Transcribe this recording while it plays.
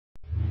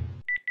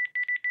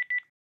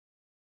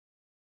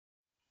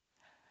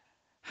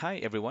Hi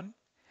everyone,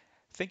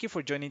 thank you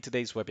for joining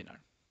today's webinar.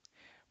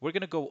 We're going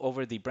to go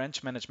over the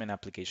branch management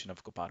application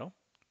of Copado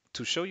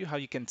to show you how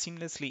you can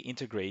seamlessly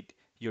integrate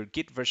your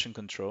Git version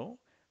control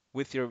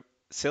with your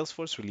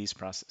Salesforce release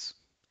process.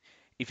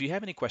 If you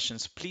have any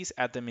questions, please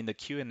add them in the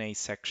Q&A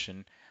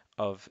section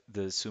of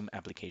the Zoom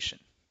application.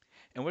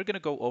 And we're going to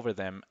go over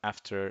them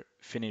after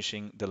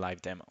finishing the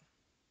live demo.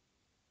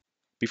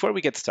 Before we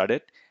get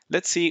started,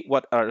 let's see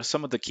what are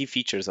some of the key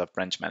features of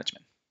branch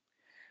management.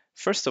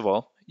 First of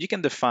all, you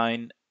can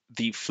define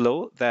the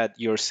flow that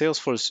your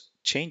Salesforce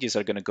changes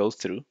are going to go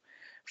through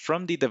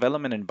from the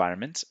development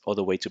environment all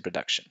the way to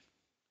production.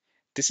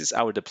 This is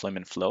our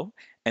deployment flow,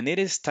 and it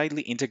is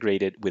tightly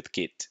integrated with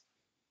Git.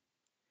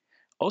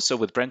 Also,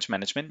 with branch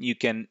management, you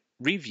can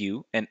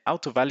review and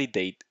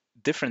auto-validate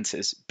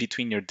differences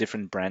between your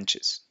different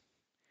branches.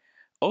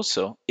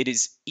 Also, it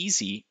is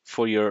easy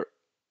for your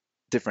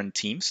different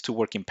teams to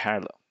work in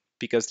parallel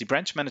because the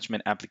branch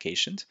management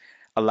applications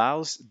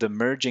allows the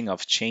merging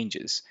of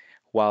changes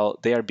while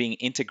they are being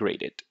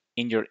integrated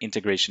in your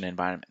integration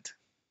environment.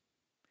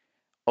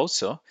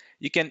 Also,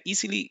 you can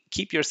easily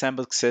keep your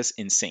sandboxes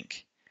in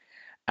sync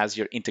as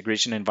your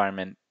integration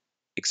environment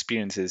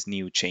experiences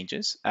new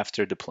changes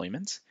after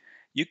deployment.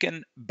 You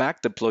can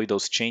back deploy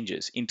those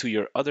changes into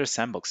your other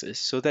sandboxes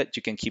so that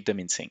you can keep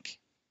them in sync.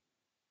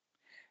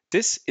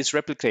 This is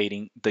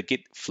replicating the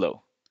Git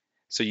flow.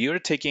 So you're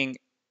taking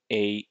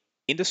a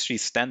industry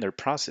standard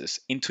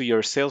process into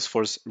your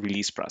Salesforce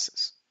release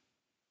process.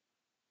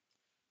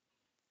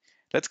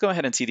 Let's go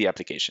ahead and see the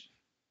application.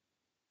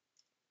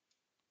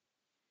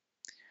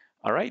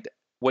 All right,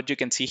 what you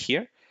can see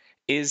here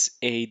is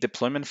a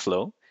deployment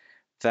flow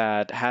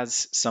that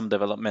has some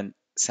development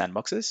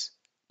sandboxes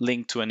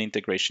linked to an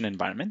integration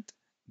environment,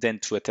 then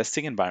to a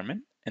testing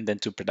environment, and then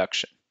to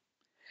production.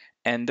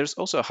 And there's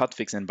also a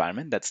hotfix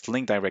environment that's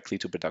linked directly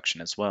to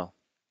production as well.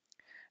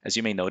 As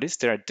you may notice,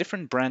 there are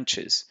different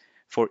branches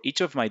for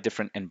each of my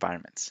different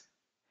environments.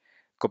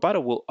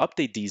 Copado will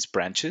update these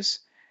branches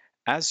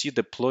as you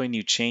deploy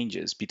new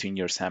changes between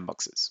your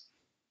sandboxes.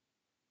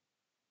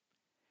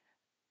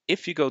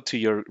 If you go to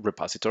your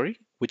repository,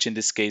 which in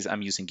this case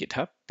I'm using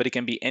GitHub, but it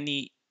can be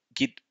any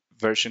Git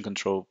version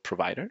control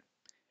provider,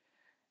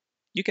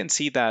 you can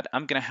see that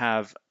I'm going to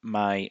have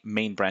my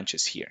main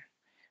branches here,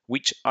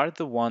 which are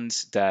the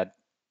ones that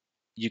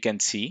you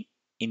can see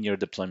in your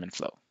deployment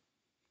flow.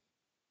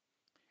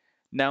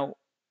 Now,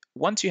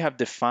 once you have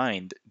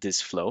defined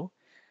this flow,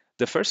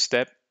 the first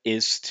step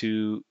is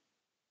to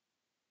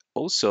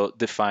also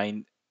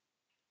define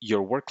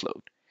your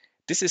workload.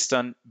 This is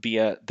done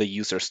via the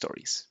user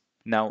stories.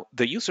 Now,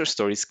 the user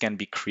stories can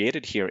be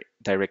created here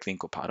directly in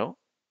Copado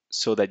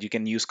so that you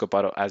can use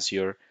Copado as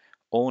your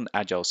own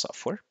agile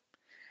software.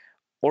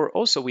 Or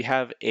also we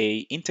have a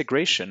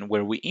integration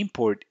where we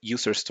import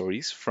user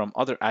stories from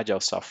other agile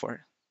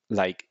software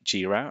like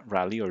Jira,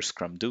 Rally, or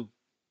Scrum do.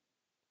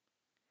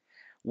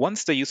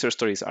 Once the user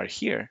stories are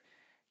here,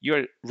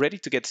 you're ready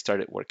to get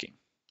started working.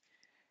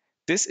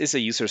 This is a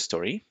user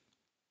story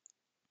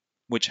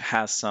which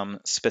has some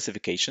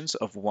specifications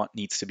of what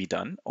needs to be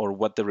done or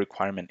what the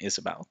requirement is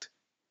about.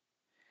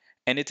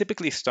 And it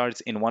typically starts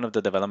in one of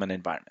the development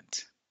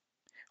environments.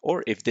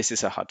 Or if this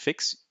is a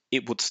hotfix,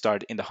 it would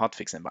start in the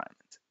hotfix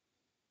environment.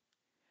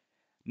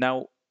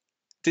 Now,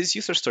 this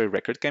user story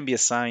record can be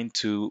assigned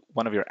to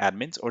one of your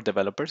admins or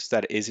developers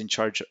that is in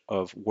charge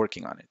of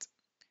working on it.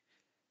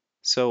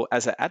 So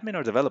as an admin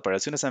or developer,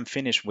 as soon as I'm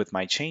finished with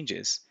my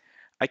changes,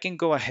 I can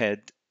go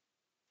ahead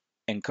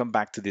and come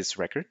back to this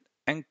record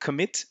and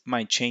commit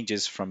my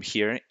changes from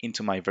here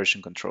into my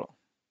version control.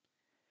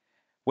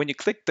 When you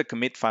click the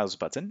Commit Files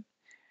button,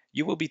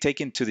 you will be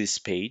taken to this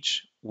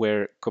page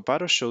where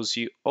Copado shows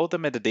you all the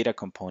metadata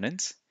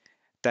components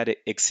that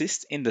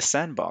exist in the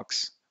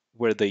sandbox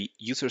where the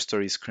user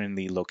story is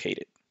currently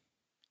located.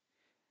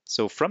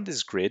 So from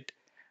this grid,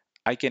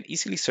 I can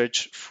easily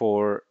search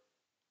for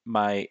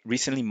my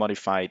recently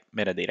modified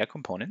metadata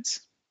components.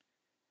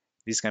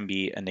 This can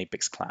be an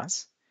Apex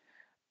class,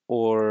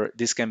 or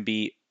this can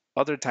be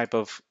other type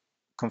of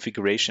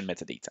configuration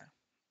metadata,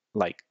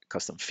 like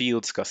custom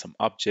fields, custom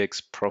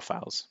objects,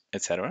 profiles,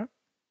 etc.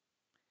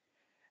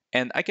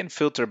 And I can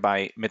filter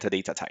by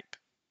metadata type.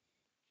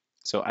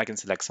 So I can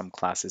select some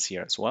classes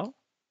here as well.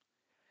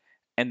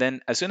 And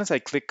then as soon as I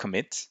click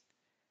commit,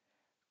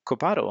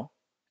 Copado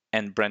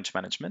and branch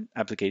management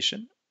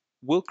application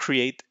will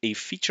create a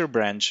feature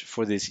branch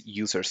for this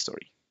user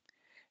story.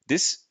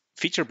 This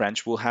feature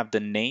branch will have the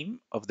name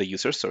of the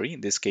user story.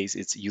 In this case,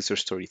 it's user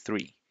story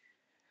 3.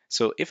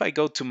 So if I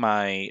go to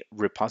my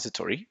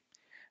repository,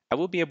 I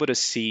will be able to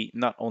see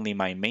not only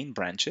my main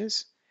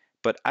branches,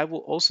 but I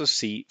will also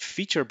see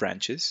feature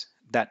branches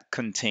that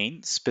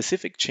contain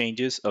specific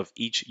changes of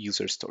each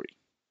user story.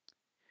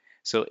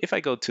 So if I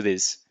go to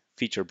this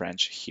feature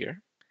branch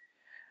here,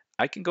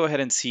 I can go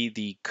ahead and see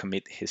the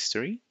commit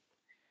history,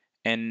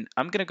 and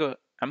I'm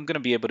gonna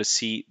be able to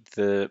see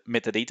the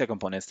metadata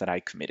components that I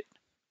committed.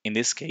 In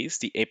this case,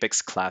 the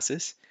Apex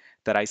classes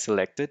that I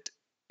selected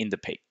in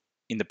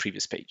the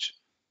previous page.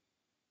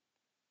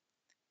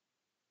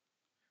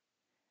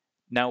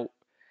 Now,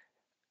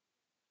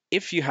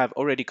 If you have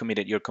already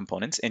committed your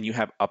components and you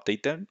have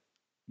updated them,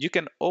 you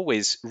can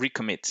always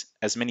recommit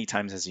as many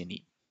times as you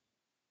need.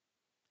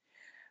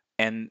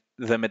 And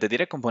the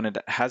metadata component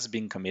that has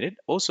been committed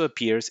also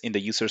appears in the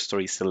user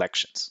story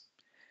selections.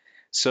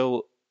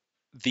 So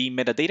the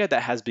metadata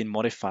that has been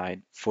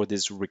modified for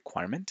this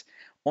requirement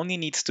only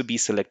needs to be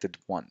selected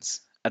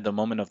once at the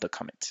moment of the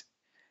commit.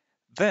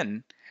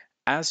 Then,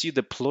 as you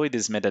deploy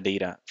this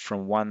metadata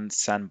from one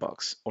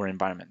sandbox or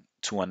environment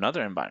to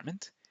another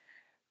environment,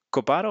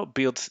 Copado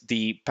builds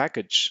the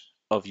package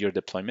of your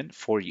deployment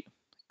for you,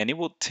 and it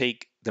will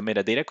take the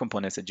metadata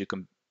components that you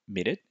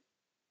committed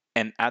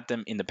and add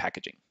them in the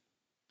packaging.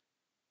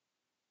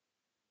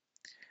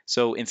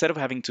 So instead of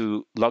having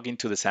to log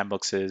into the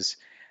sandboxes,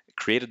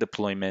 create a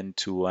deployment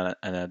to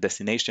a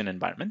destination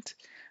environment,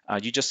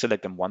 you just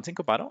select them once in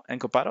Copado,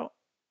 and Copado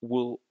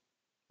will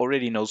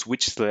already knows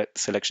which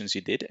selections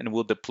you did and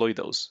will deploy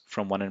those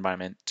from one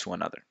environment to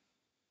another.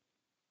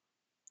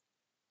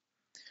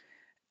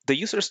 The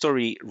user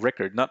story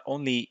record not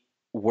only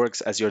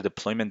works as your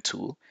deployment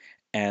tool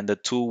and the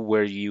tool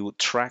where you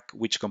track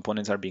which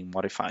components are being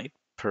modified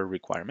per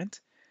requirement,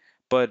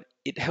 but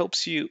it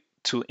helps you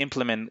to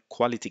implement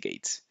quality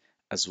gates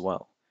as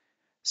well.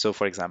 So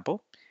for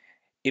example,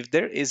 if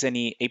there is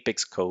any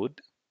Apex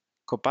code,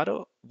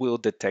 Copado will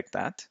detect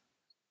that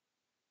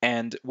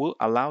and will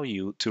allow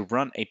you to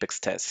run Apex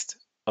tests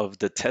of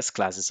the test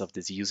classes of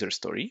this user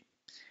story.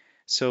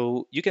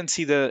 So you can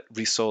see the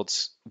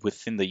results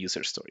within the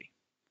user story.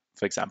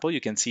 For example, you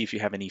can see if you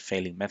have any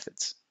failing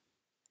methods.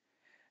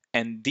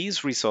 And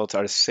these results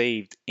are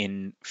saved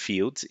in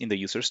fields in the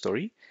user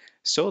story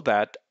so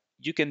that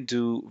you can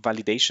do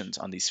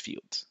validations on these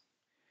fields.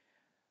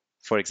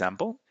 For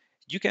example,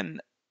 you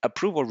can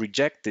approve or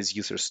reject this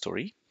user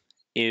story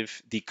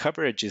if the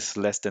coverage is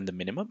less than the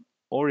minimum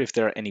or if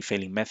there are any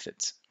failing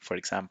methods, for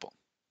example.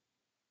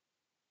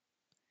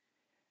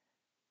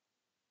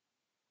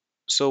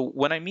 So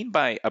when I mean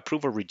by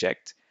approve or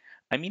reject,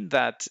 I mean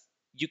that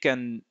you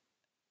can,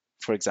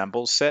 for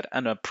example, set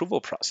an approval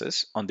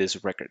process on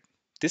this record.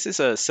 This is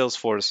a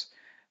Salesforce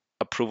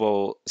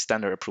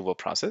standard approval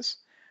process.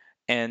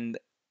 And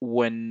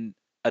when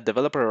a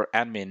developer or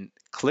admin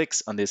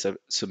clicks on this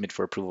submit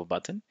for approval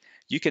button,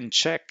 you can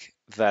check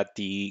that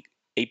the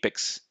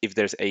Apex, if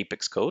there's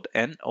Apex code,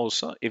 and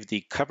also if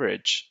the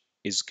coverage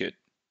is good.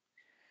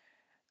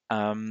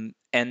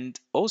 And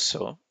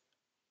also,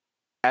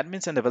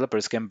 admins and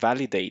developers can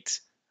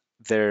validate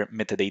their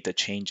metadata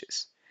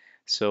changes.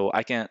 So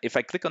if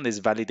I click on this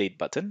validate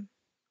button,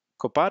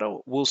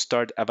 Copado will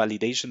start a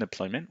validation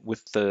deployment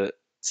with the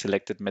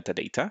selected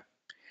metadata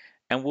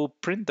and will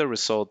print the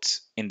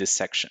results in this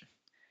section.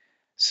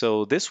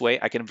 So this way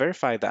I can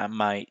verify that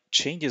my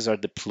changes are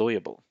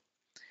deployable.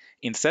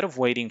 Instead of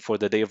waiting for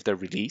the day of the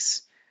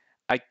release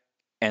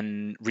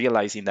and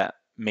realizing that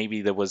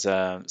maybe there was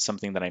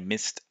something that I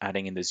missed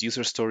adding in this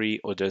user story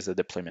or there's a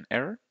deployment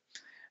error,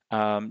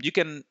 you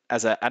can,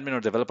 as an admin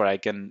or developer, I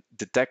can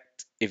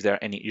detect if there are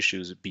any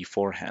issues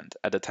beforehand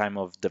at the time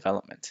of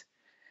development.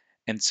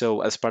 And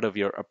so as part of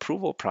your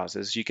approval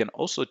process, you can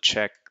also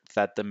check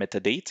that the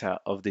metadata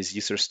of this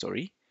user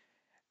story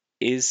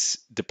is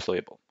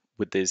deployable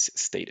with this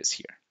status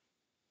here.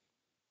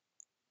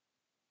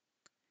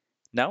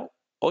 Now,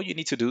 all you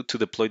need to do to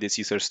deploy this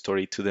user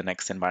story to the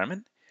next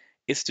environment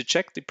is to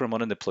check the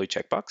promote and deploy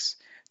checkbox.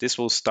 This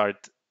will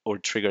start or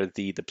trigger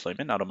the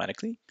deployment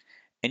automatically,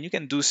 and you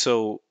can do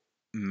so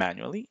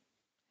manually,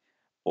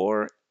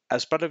 or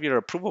as part of your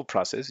approval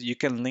process, you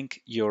can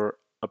link your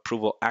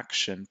approval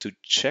action to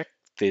check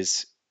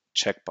this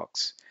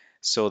checkbox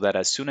so that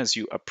as soon as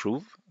you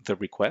approve the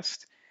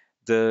request,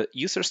 the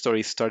user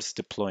story starts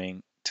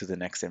deploying to the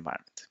next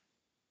environment.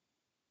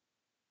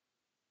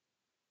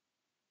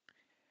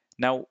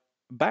 Now,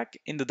 back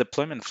in the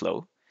deployment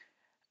flow,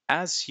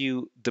 as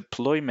you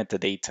deploy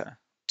metadata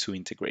to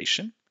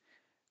integration,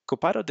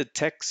 Copado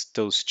detects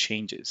those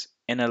changes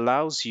and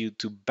allows you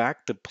to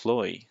back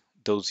deploy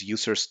those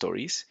user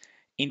stories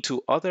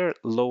into other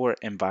lower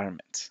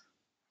environments.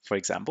 For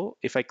example,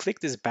 if I click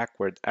this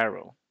backward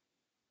arrow,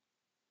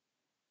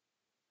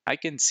 I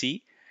can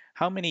see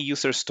how many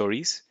user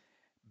stories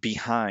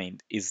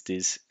behind is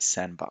this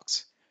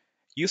sandbox.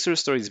 User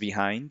stories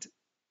behind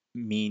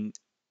mean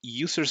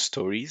user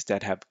stories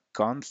that have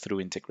gone through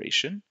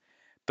integration,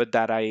 but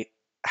that I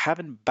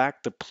haven't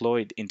back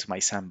deployed into my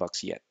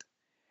sandbox yet.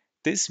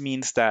 This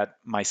means that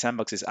my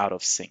sandbox is out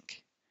of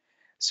sync.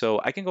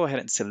 So I can go ahead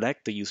and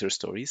select the user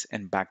stories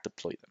and back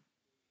deploy them.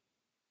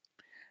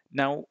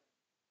 Now,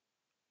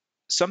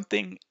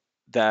 something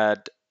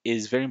that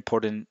is very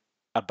important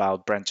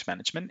about branch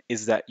management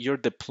is that your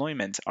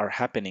deployments are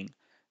happening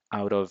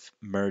out of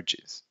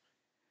merges.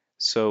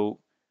 So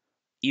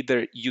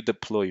either you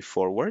deploy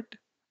forward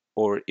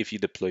or if you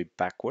deploy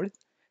backward,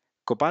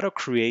 Copado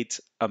creates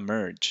a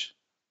merge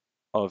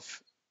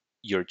of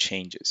your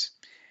changes.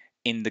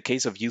 In the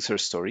case of user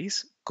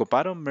stories,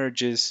 Copado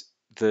merges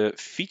the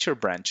feature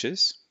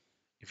branches.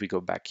 If we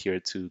go back here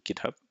to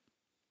GitHub,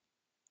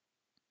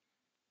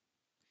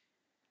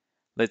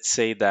 let's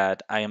say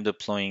that I am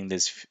deploying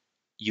this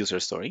user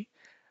story.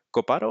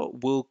 Copado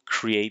will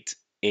create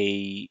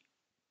a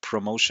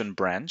promotion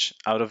branch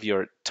out of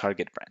your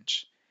target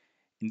branch.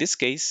 In this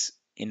case,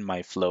 in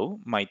my flow,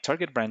 my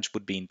target branch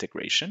would be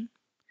integration.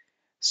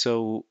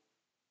 So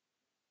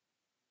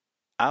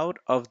out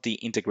of the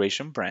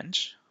integration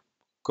branch,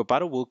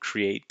 Copado will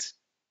create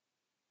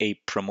a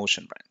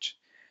promotion branch.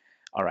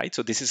 All right,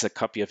 so this is a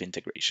copy of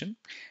integration.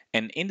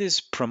 And in this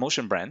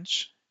promotion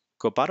branch,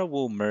 Copado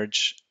will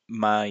merge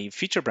my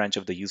feature branch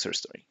of the user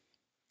story.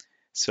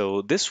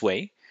 So this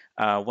way,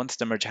 once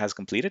the merge has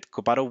completed,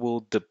 Copado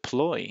will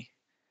deploy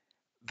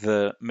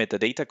the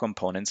metadata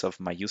components of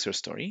my user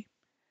story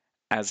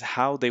as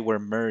how they were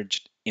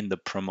merged in the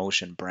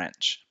promotion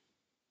branch.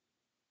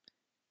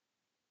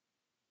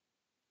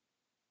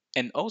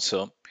 And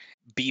also,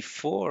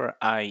 before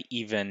I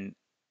even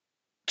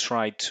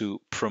try to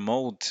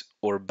promote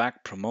or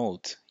back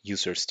promote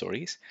user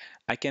stories,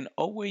 I can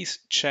always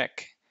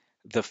check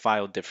the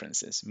file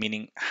differences,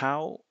 meaning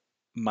how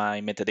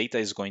my metadata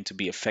is going to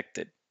be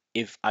affected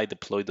if I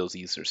deploy those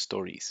user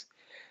stories.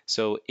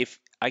 So if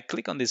I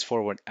click on this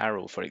forward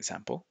arrow, for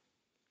example,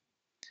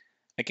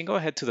 I can go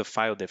ahead to the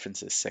file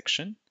differences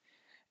section,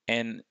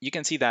 and you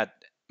can see that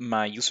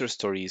my user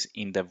stories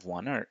in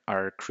dev1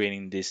 are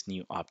creating this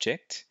new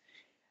object.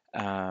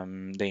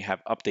 They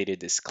have updated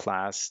this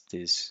class,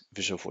 this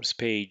Visualforce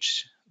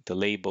page, the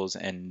labels,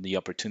 and the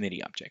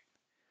opportunity object.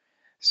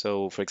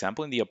 So for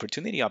example, in the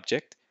opportunity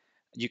object,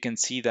 you can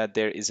see that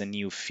there is a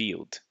new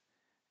field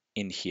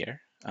in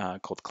here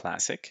called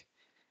classic.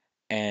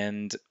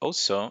 And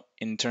also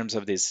in terms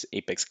of this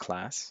Apex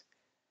class,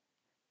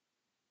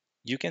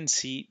 you can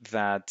see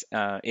that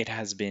it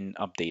has been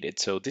updated.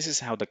 So this is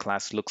how the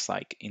class looks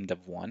like in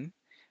Dev1.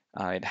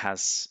 It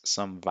has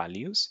some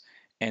values,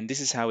 and this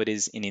is how it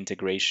is in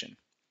integration.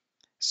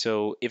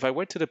 So if I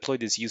were to deploy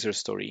this user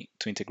story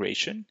to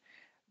integration,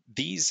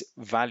 these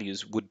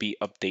values would be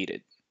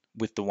updated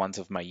with the ones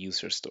of my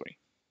user story.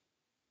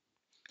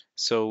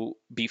 So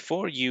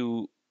before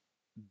you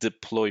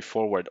deploy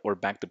forward or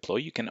back deploy,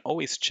 you can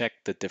always check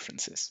the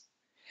differences.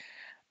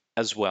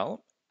 As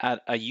well,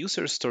 at a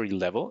user story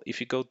level, if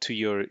you go to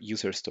your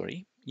user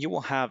story, you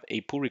will have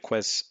a pull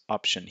request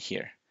option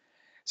here.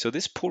 So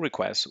this pull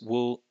request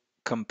will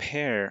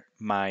compare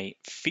my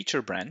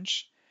feature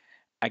branch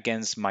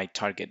against my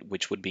target,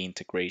 which would be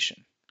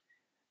integration.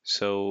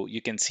 So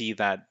you can see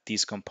that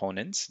these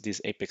components,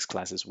 these Apex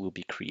classes, will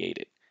be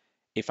created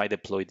if I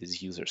deploy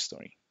this user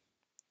story.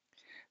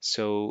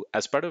 So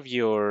as part of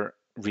your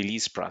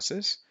release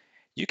process,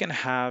 you can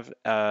have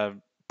a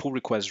pull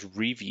request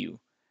review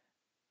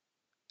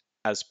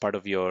as part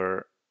of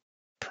your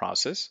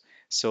process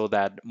so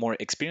that more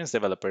experienced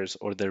developers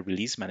or the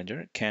release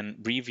manager can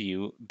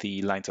review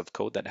the lines of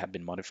code that have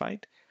been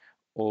modified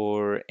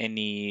or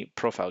any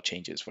profile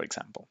changes, for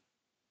example.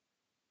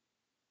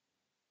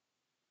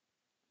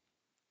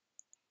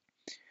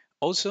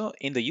 Also,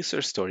 in the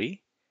user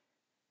story,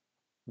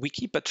 we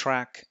keep a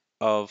track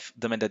of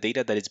the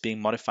metadata that is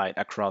being modified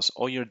across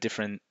all your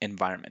different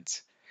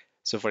environments.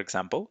 So for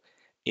example,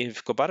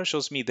 if Copado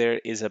shows me there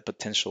is a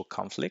potential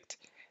conflict,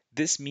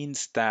 this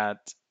means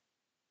that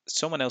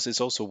someone else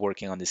is also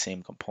working on the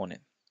same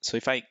component. So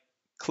if I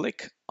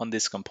click on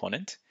this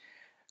component,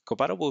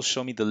 Copado will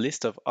show me the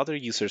list of other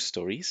user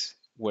stories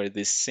where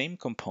this same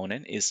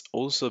component is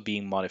also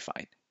being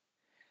modified.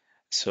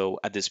 So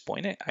at this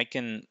point, I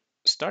can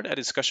start a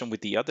discussion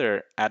with the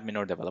other admin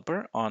or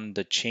developer on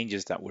the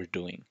changes that we're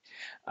doing.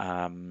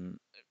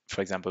 For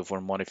example, if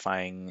we're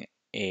modifying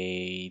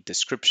a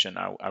description,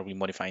 are we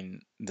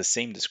modifying the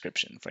same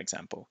description, for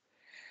example?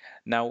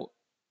 Now,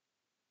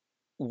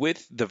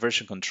 with the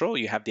version control,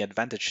 you have the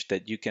advantage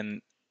that you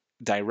can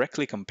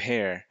directly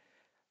compare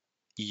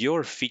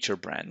your feature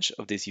branch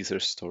of this user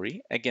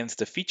story against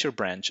the feature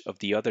branch of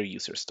the other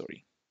user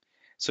story.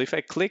 So if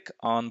I click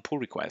on pull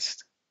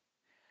request,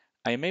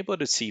 I am able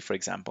to see, for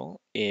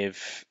example,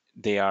 if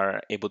they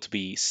are able to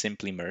be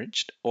simply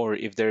merged or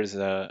if there's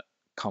a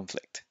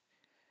conflict.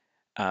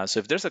 So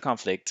if there's a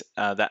conflict,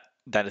 that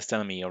is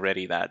telling me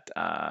already that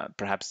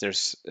perhaps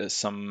there's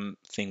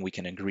something we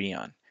can agree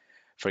on.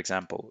 For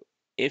example,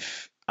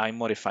 if I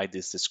modify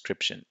this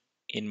description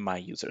in my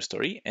user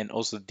story and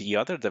also the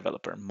other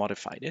developer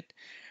modified it,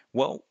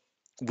 well,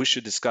 we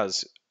should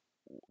discuss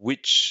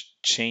which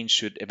change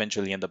should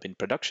eventually end up in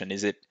production.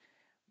 Is it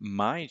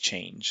my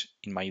change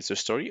in my user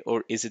story,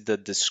 or is it the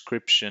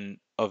description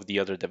of the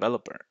other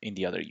developer in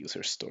the other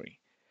user story?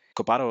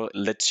 Copado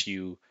lets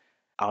you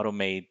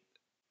automate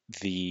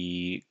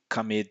the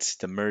commits,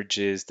 the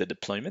merges, the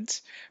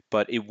deployments,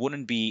 but it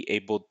wouldn't be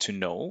able to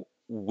know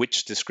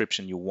which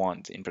description you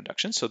want in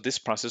production. So this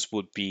process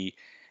would be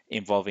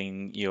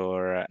involving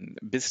your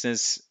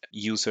business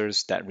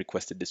users that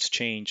requested this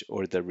change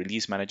or the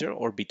release manager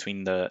or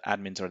between the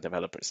admins or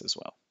developers as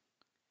well.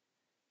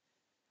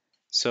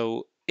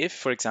 So if,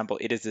 for example,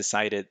 it is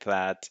decided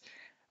that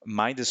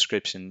my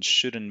description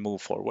shouldn't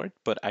move forward,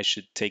 but I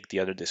should take the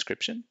other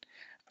description,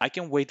 I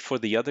can wait for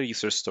the other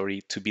user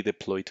story to be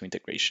deployed to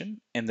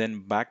integration and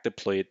then back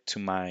deploy it to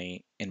my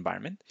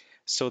environment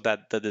so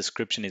that the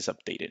description is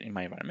updated in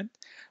my environment.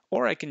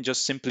 Or I can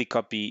just simply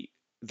copy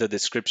the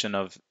description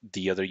of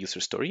the other user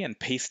story and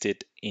paste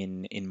it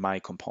in my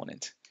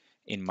component,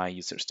 in my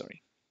user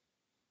story.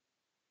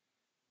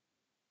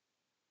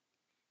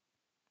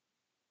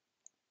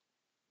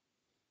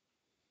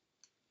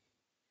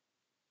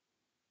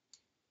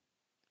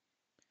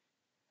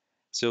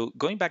 So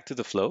going back to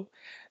the flow,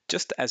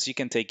 just as you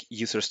can take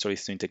user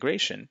stories to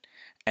integration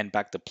and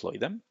back deploy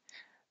them,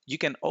 you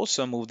can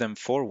also move them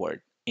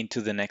forward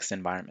into the next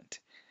environment.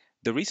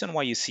 The reason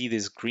why you see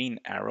this green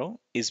arrow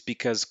is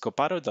because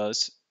Copado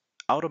does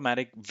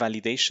automatic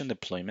validation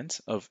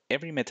deployments of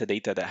every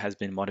metadata that has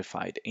been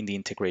modified in the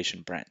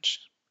integration branch.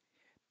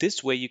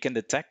 This way you can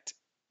detect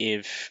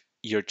if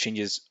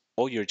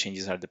all your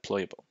changes are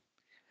deployable.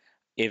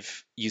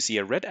 If you see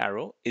a red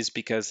arrow, it's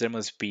because there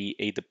must be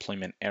a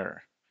deployment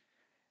error.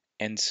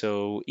 And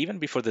so even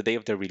before the day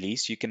of the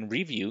release, you can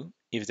review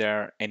if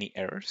there are any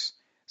errors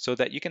so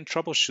that you can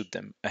troubleshoot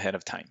them ahead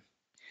of time.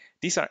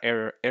 These are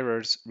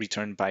errors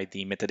returned by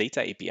the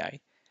metadata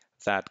API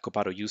that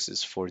Copado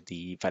uses for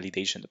the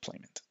validation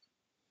deployment.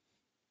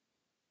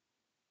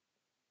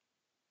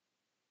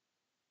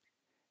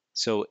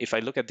 So if I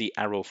look at the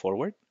arrow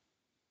forward,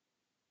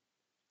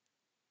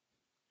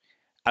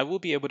 I will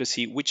be able to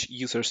see which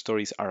user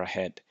stories are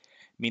ahead,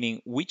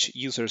 meaning which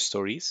user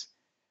stories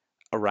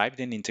arrived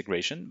in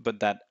integration,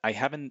 but that I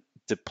haven't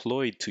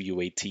deployed to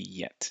UAT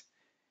yet.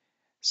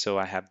 So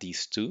I have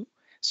these two.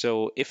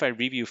 So if I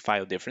review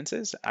file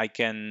differences, I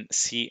can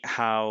see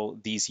how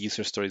these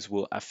user stories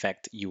will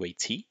affect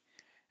UAT.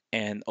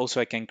 And also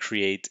I can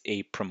create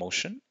a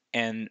promotion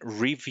and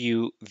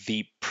review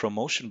the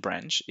promotion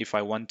branch if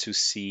I want to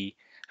see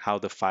how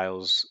the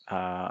files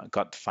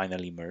got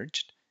finally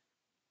merged.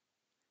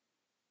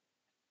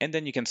 And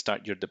then you can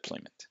start your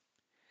deployment.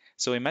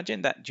 So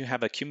imagine that you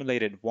have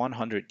accumulated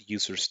 100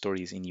 user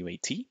stories in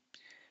UAT.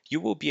 You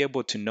will be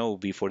able to know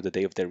before the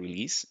day of the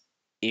release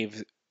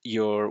if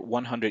your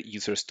 100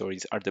 user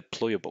stories are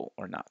deployable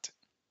or not.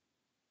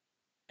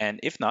 And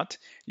if not,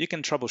 you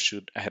can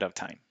troubleshoot ahead of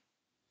time.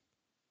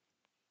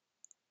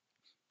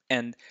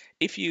 And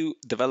if you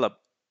develop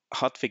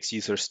hotfix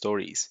user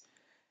stories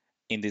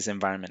in this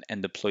environment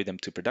and deploy them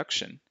to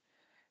production,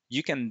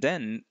 you can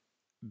then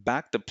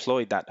back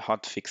deploy that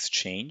hotfix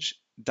change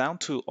down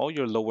to all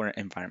your lower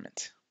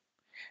environment.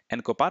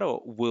 And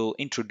Copado will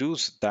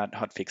introduce that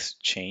hotfix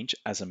change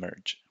as a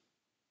merge.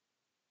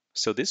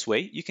 So this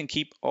way, you can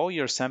keep all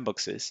your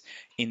sandboxes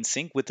in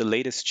sync with the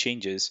latest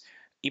changes,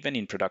 even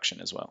in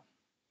production as well.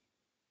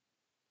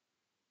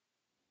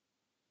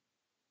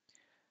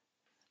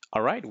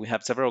 All right, we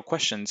have several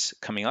questions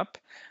coming up.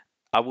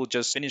 I will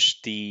just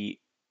finish the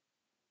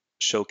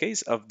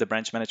showcase of the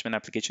branch management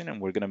application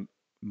and we're going to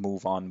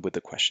move on with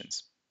the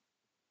questions.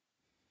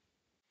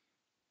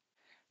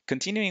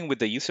 Continuing with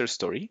the user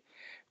story,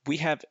 we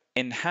have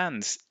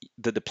enhanced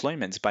the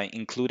deployments by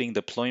including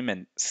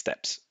deployment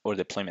steps or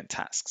deployment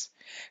tasks.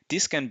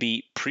 These can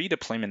be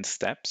pre-deployment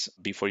steps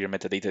before your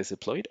metadata is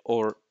deployed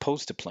or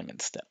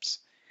post-deployment steps.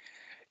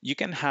 You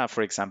can have,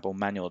 for example,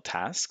 manual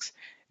tasks.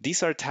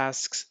 These are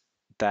tasks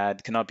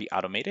that cannot be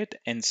automated,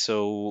 and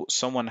so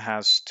someone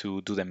has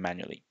to do them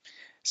manually.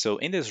 So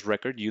in this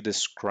record, you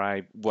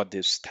describe what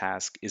this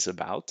task is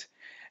about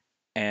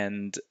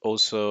and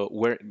also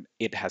where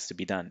it has to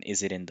be done.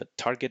 Is it in the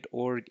target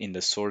org, in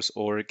the source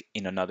org,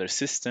 in another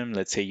system?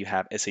 Let's say you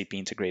have SAP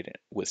integrated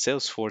with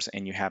Salesforce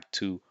and you have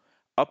to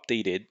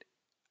update it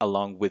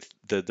along with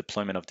the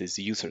deployment of this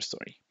user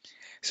story.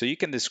 So you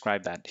can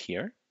describe that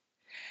here.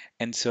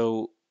 And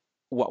so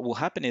what will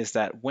happen is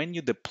that when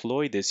you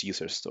deploy this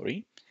user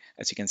story,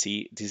 as you can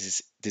see,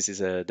 this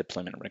is a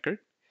deployment record.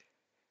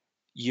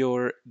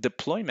 Your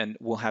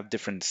deployment will have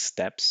different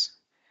steps.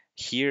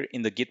 Here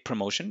in the Git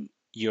promotion,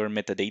 your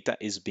metadata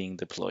is being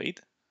deployed.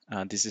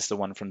 This is the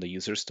one from the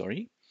user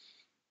story.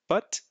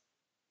 But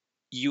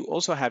you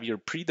also have your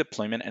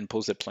pre-deployment and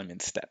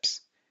post-deployment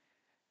steps.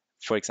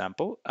 For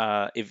example,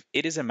 if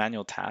it is a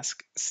manual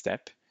task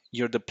step,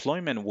 your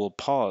deployment will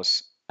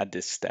pause at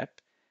this step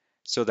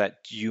so that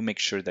you make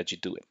sure that you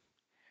do it.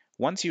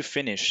 Once you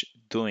finish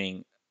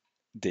doing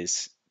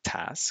this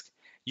task,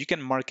 you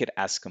can mark it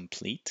as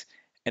complete,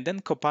 and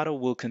then Copado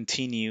will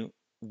continue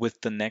with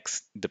the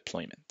next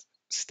deployment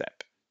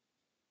step.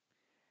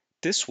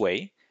 This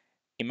way,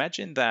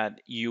 imagine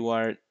that you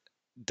are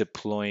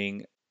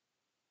deploying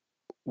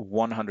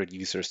 100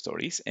 user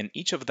stories, and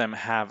each of them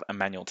have a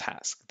manual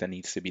task that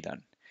needs to be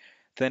done.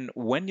 Then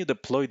when you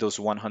deploy those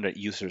 100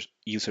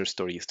 user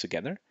stories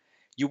together,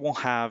 you will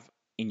have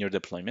in your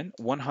deployment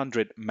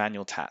 100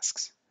 manual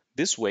tasks.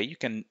 This way you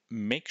can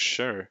make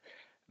sure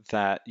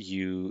that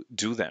you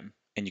do them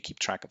and you keep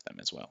track of them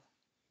as well.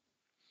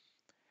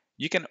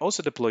 You can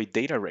also deploy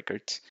data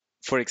records.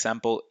 For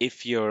example,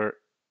 if your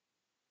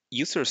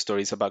user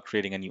story is about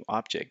creating a new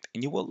object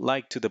and you would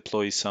like to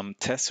deploy some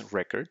test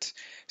records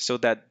so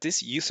that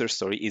this user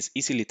story is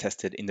easily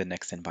tested in the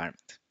next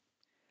environment.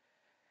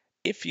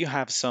 If you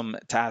have some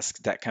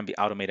tasks that can be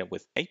automated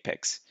with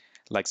Apex,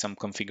 like some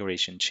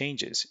configuration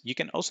changes, you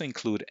can also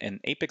include an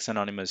Apex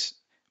Anonymous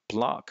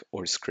block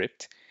or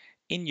script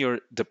in your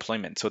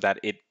deployment so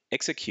that it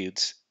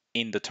executes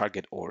in the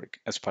target org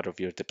as part of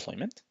your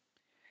deployment.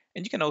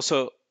 And you can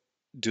also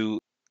do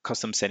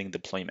custom setting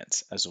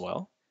deployments as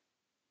well.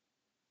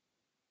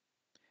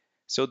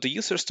 So the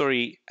user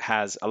story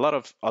has a lot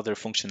of other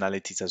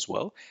functionalities as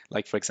well,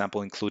 like for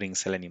example, including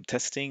Selenium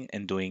testing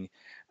and doing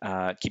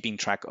keeping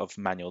track of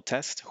manual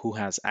tests, who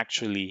has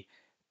actually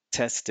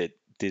tested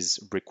this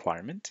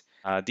requirement.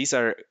 These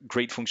are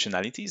great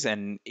functionalities,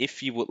 and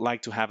if you would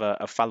like to have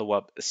a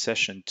follow-up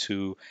session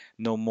to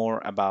know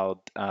more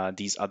about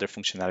these other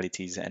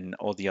functionalities and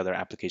all the other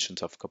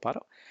applications of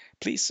Copado,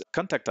 please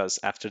contact us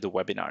after the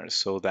webinar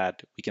so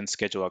that we can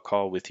schedule a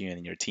call with you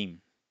and your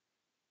team.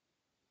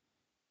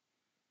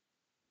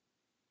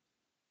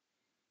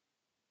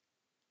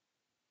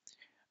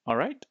 All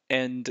right,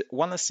 and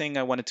one last thing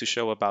I wanted to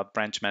show about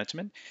branch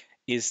management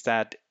is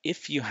that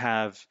if you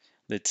have,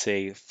 let's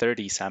say,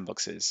 30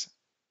 sandboxes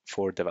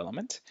for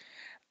development,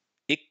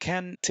 it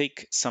can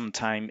take some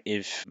time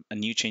if a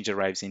new change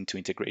arrives into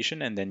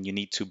integration and then you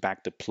need to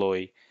back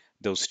deploy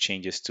those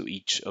changes to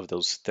each of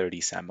those 30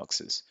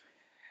 sandboxes.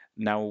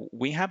 Now,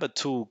 we have a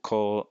tool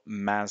called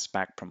mass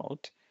back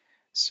promote.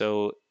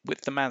 So with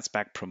the mass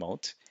back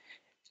promote,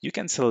 you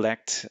can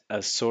select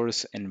a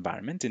source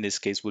environment, in this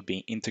case would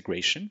be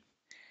integration,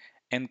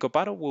 and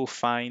Copado will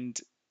find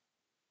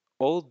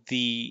all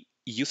the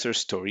user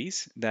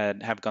stories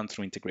that have gone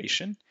through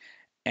integration.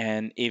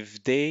 And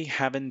if they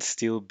haven't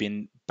still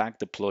been back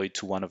deployed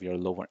to one of your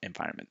lower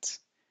environments.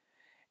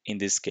 In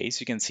this case,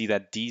 you can see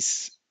that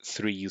these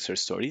 3 user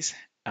stories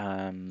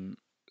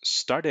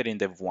started in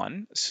Dev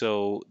 1,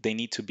 so they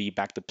need to be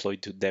back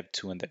deployed to Dev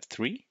 2 and Dev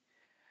 3.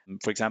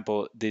 For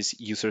example, this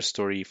user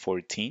story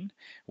 14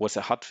 was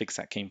a hotfix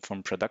that came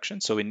from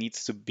production, so it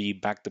needs to be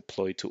back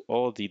deployed to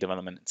all the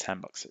development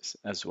sandboxes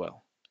as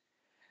well.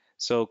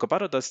 So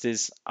Copado does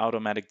this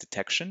automatic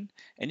detection,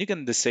 and you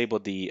can disable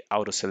the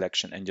auto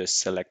selection and just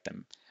select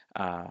them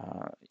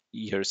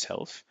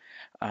yourself.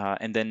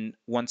 And then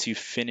once you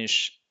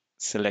finish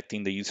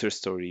selecting the user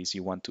stories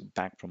you want to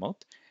back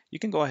promote, you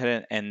can go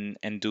ahead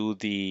and do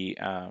the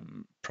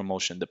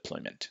promotion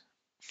deployment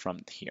from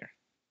here.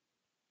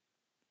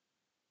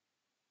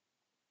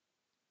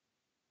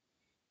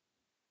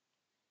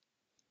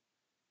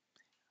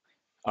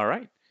 All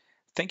right.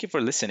 Thank you for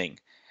listening.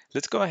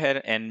 Let's go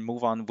ahead and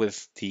move on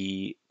with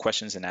the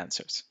questions and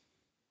answers.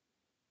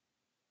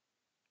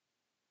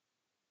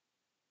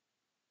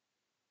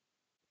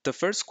 The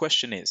first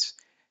question is,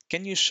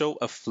 can you show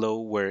a flow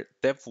where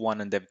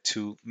Dev1 and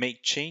Dev2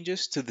 make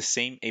changes to the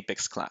same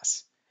Apex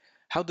class?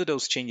 How do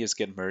those changes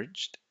get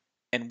merged?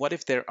 And what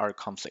if there are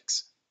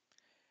conflicts?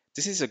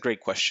 This is a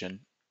great question,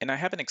 and I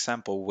have an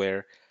example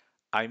where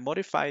I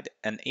modified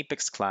an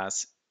Apex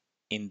class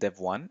in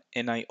Dev1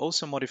 and I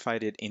also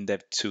modified it in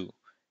Dev2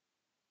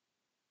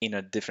 in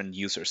a different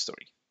user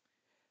story.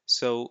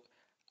 So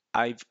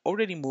I've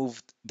already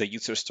moved the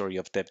user story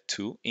of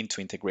Dev2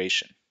 into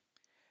integration.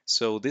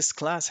 So this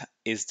class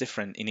is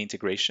different in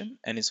integration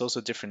and it's also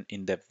different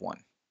in Dev1.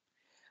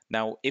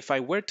 Now, if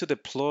I were to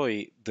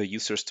deploy the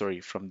user story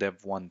from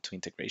Dev1 to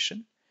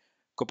integration,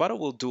 Copado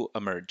will do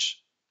a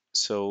merge.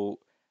 So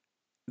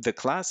the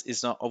class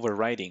is not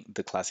overriding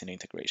the class in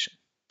integration.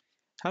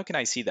 How can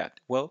I see that?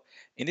 Well,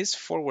 in this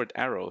forward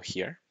arrow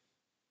here,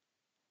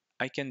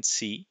 I can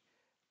see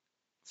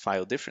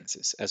file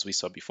differences as we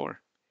saw before.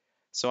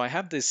 So I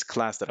have this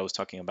class that I was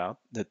talking about,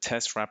 the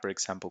test wrapper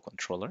example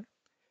controller.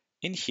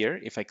 In here,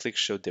 if I click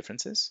show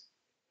differences,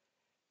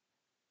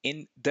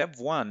 in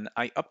Dev1,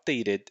 I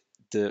updated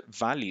the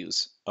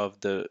values of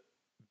the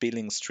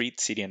billing street,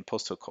 city, and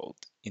postal code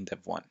in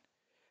Dev1.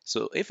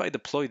 So if I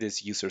deploy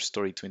this user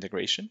story to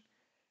integration,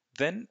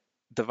 then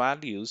the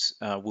values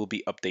will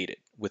be updated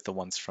with the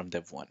ones from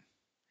Dev1.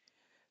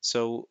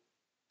 So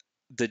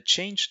the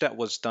change that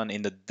was done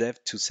in the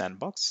Dev2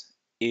 sandbox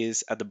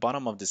is at the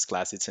bottom of this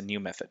class, it's a new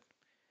method.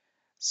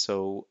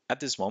 So at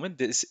this moment,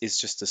 this is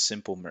just a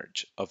simple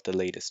merge of the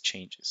latest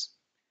changes.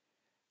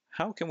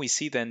 How can we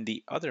see then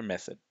the other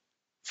method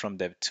from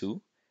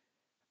Dev2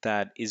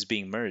 that is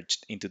being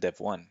merged into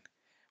Dev1?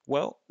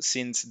 Well,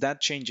 since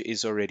that change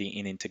is already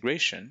in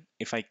integration,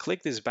 if I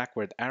click this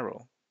backward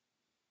arrow,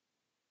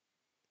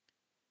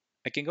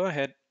 I can go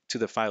ahead to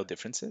the file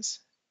differences,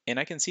 and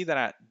I can see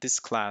that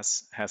this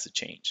class has a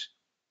change.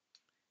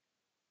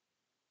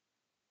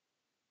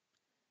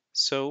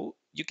 So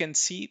you can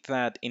see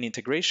that in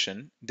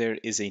integration, there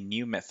is a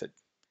new method.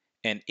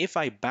 And if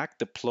I back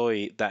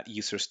deploy that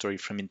user story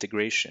from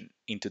integration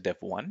into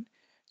Dev1,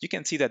 you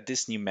can see that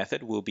this new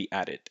method will be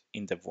added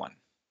in Dev1.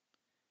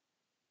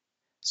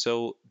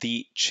 So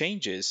the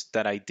changes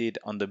that I did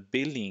on the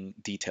billing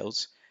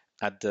details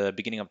at the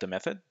beginning of the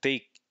method,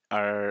 they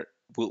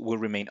will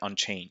remain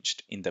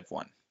unchanged in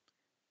Dev1.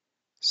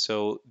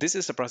 So this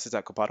is the process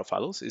that Copado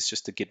follows. It's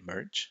just a git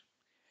merge.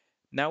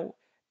 Now,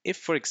 if,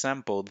 for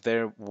example,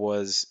 there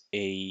was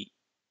a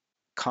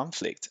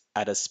conflict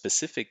at a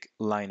specific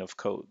line of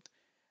code,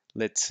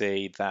 let's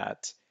say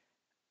that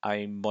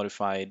I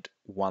modified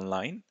one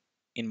line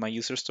in my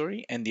user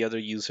story and the other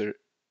user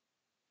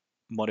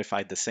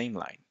modified the same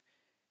line.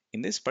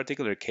 In this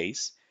particular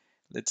case,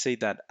 Let's say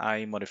that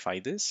I modify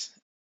this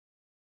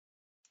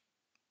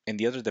and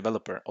the other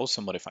developer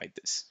also modified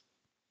this.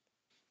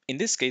 In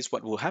this case,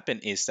 what will happen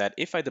is that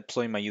if I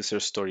deploy my user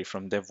story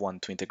from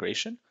dev1 to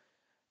integration,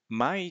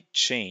 my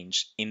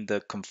change in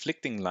the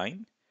conflicting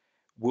line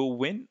will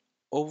win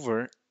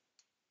over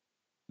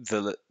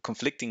the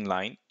conflicting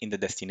line in the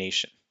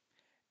destination.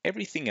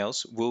 Everything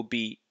else will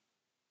be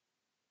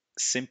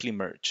simply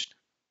merged.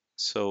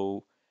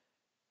 So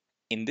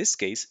in this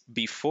case,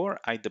 before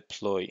I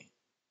deploy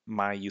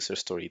my user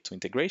story to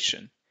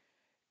integration,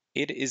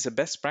 it is a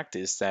best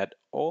practice that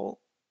all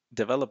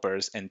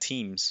developers and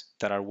teams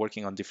that are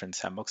working on different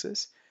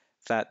sandboxes,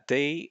 that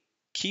they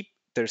keep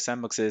their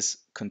sandboxes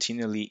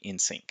continually in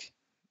sync.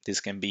 This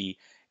can be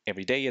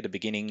every day at the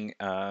beginning,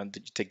 you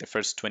take the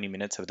first 20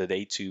 minutes of the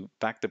day to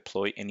back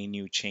deploy any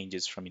new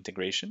changes from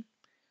integration.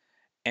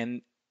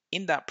 And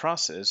in that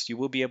process, you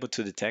will be able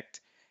to detect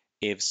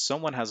if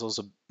someone has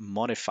also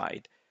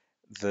modified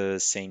the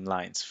same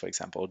lines, for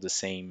example, the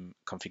same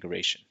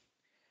configuration.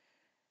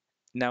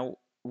 Now,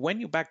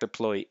 when you back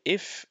deploy,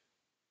 if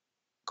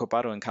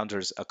Copado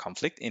encounters a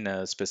conflict in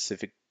a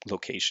specific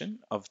location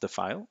of the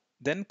file,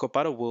 then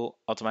Copado will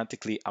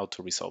automatically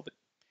auto-resolve it.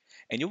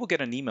 And you will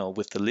get an email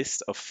with the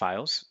list of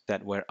files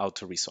that were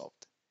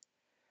auto-resolved.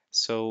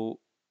 So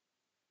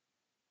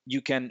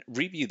you can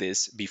review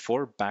this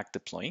before back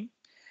deploying.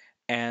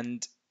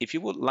 And if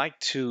you would like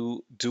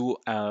to do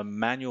a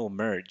manual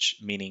merge,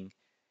 meaning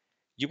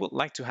you would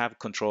like to have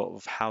control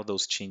of how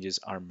those changes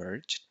are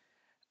merged,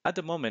 at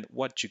the moment,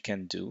 what you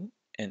can do,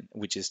 and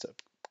which is the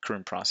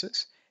current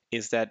process,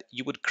 is that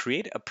you would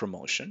create a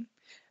promotion.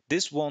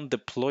 This won't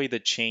deploy the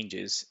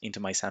changes into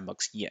my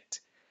sandbox yet,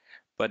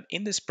 but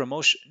in this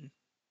promotion,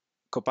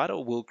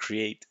 Copado will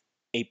create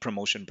a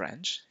promotion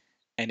branch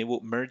and it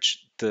will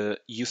merge the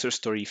user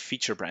story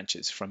feature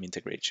branches from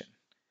integration.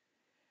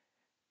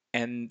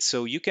 And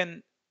so you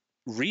can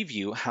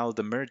review how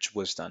the merge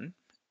was done,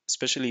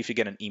 especially if you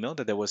get an email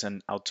that there was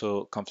an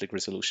auto conflict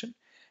resolution,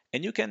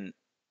 and you can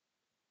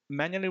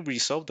manually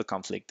resolve the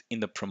conflict in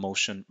the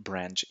promotion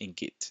branch in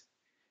Git.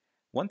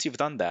 Once you've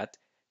done that,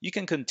 you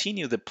can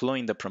continue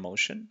deploying the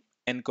promotion,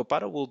 and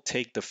Copado will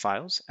take the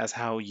files as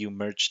how you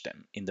merge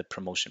them in the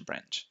promotion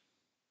branch.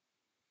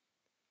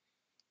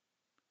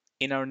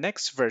 In our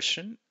next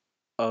version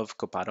of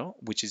Copado,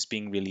 which is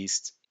being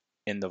released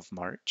end of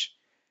March,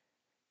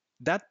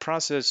 that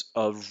process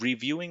of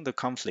reviewing the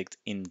conflict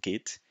in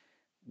Git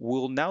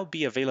will now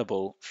be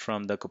available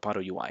from the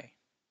Copado UI.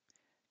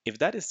 If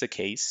that is the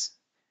case,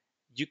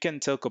 you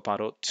can tell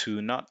Copado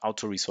to not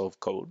auto-resolve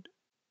code.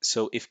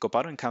 So if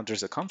Copado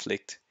encounters a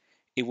conflict,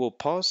 it will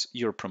pause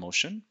your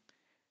promotion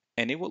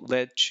and it will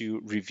let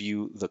you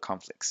review the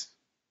conflicts.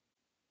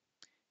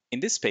 In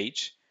this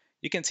page,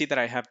 you can see that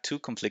I have two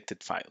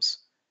conflicted files.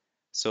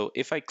 So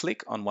if I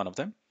click on one of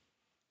them,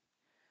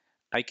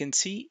 I can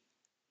see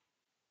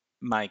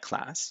my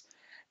class,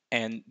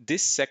 and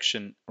this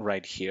section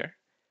right here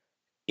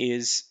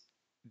is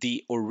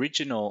the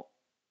original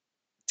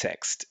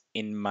text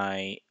in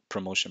my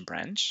promotion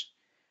branch.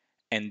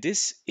 And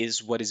this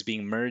is what is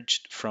being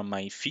merged from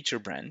my feature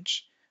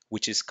branch,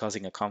 which is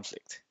causing a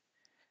conflict.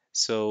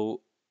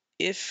 So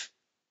if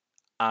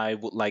I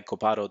would like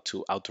Copado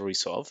to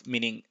auto-resolve,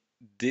 meaning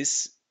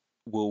this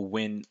will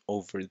win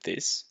over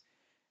this,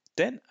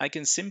 then I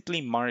can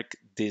simply mark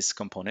this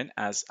component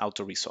as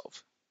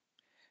auto-resolve.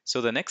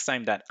 So the next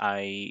time that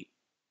I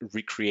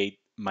recreate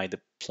my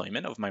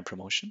deployment of my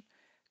promotion,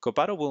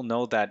 Copado will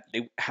know that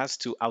it has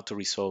to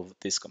auto-resolve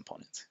this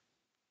component.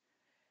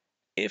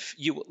 If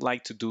you would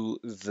like to do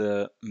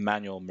the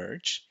manual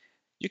merge,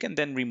 you can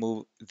then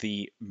remove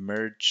the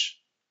merge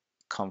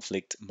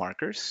conflict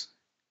markers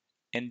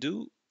and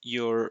do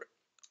your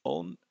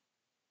own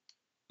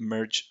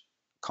merge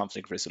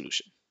conflict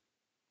resolution.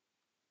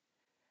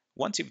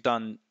 Once you've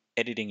done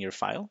editing your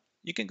file,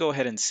 you can go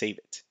ahead and save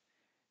it.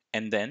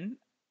 And then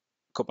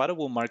Copado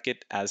will mark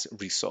it as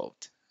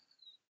resolved.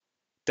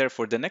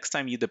 Therefore, the next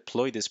time you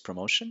deploy this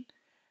promotion,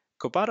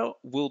 Copado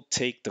will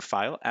take the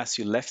file as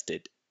you left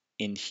it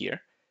in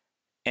here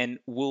and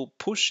will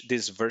push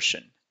this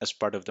version as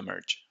part of the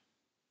merge.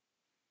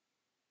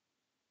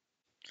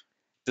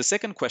 The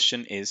second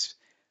question is,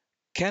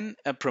 can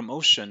a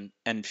promotion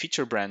and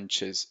feature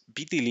branches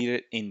be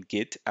deleted in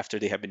Git after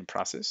they have been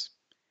processed?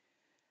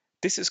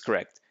 This is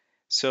correct.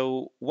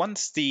 So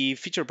once the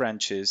feature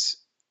branches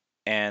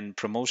and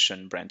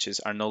promotion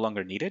branches are no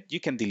longer needed, you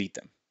can delete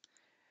them.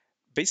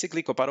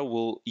 Basically, Copado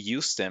will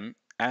use them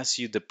as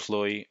you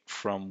deploy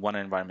from one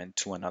environment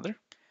to another.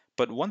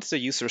 But once the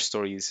user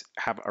stories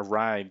have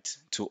arrived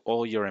to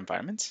all your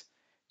environments,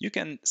 you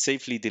can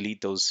safely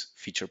delete those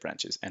feature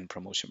branches and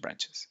promotion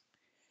branches.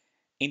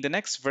 In the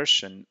next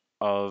version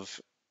of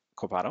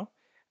Copado,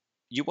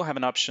 you will have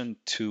an option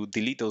to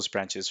delete those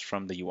branches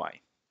from the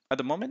UI. At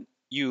the moment,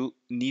 you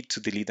need to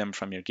delete them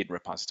from your Git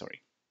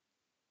repository.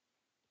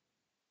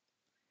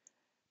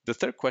 The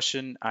third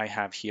question I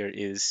have here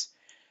is,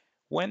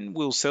 when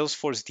will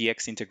Salesforce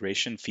DX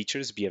integration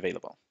features be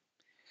available?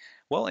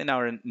 Well, in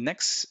our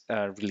next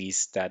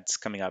release that's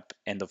coming up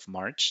end of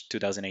March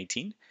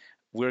 2018,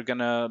 we're going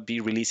to be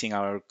releasing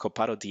our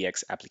Copado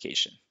DX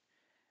application,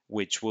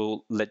 which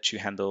will let you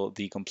handle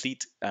the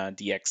complete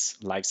DX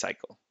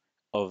lifecycle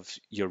of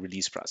your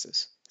release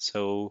process.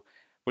 So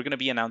we're going to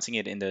be announcing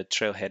it in the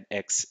Trailhead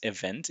X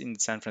event in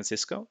San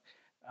Francisco.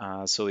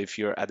 So if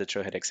you're at the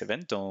Trailhead X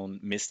event,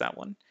 don't miss that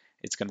one.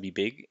 It's going to be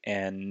big.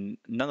 And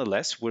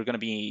nonetheless, we're going to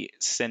be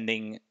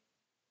sending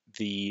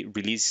the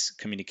release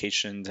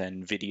communications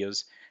and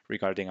videos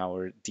regarding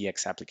our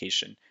DX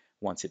application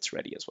once it's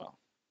ready as well.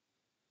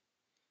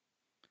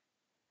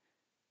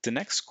 The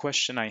next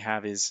question I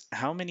have is,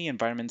 how many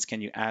environments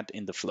can you add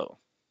in the flow?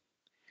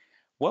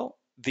 Well,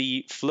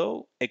 the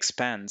flow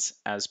expands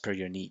as per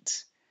your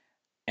needs.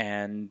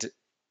 And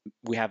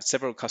we have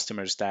several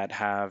customers that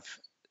have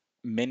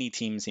many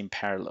teams in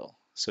parallel.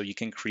 So you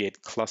can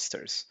create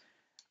clusters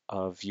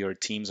of your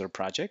teams or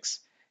projects,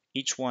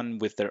 each one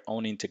with their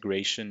own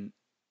integration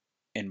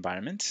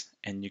environment,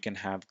 and you can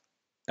have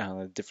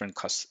different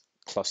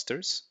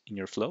clusters in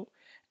your flow.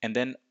 And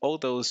then all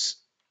those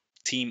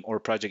team or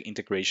project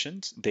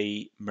integrations,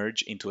 they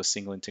merge into a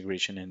single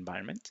integration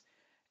environment.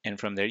 And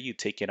from there, you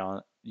take it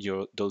on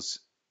those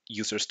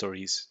user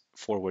stories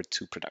forward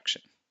to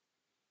production.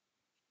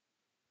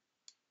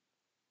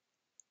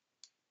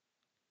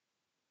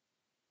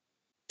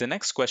 The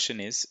next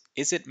question is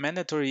it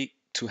mandatory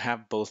to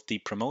have both the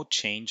promote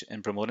change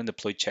and promote and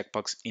deploy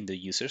checkbox in the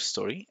user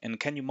story? And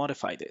can you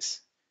modify this?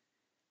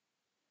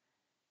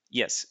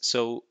 Yes,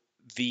 so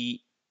the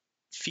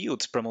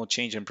fields promote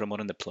change and promote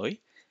and deploy,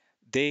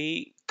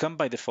 they come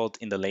by default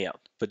in the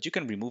layout, but you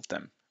can remove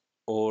them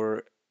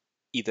or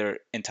either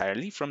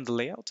entirely from the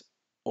layout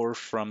or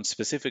from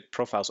specific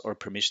profiles or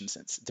permission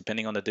sets,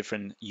 depending on the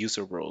different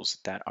user roles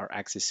that are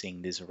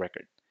accessing this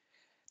record.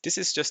 This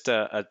is just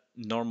a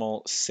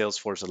normal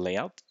Salesforce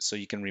layout, so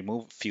you can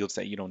remove fields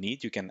that you don't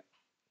need. You can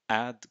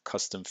add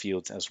custom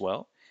fields as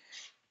well.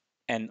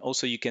 And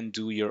also you can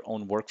do your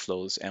own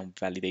workflows and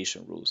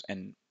validation rules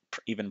and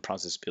even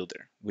process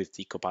builder with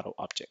the Copado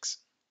objects.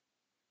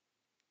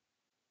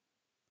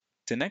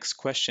 The next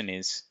question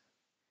is,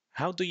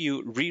 how do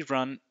you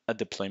rerun a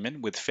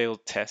deployment with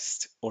failed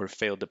test or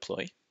failed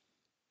deploy?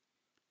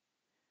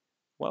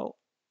 Well,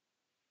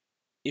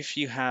 if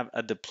you have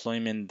a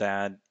deployment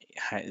that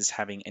is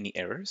having any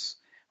errors,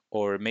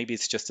 or maybe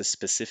it's just a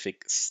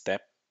specific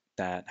step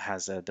that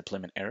has a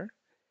deployment error,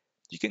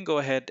 you can go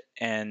ahead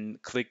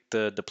and click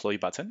the deploy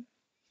button.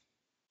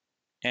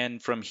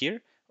 And from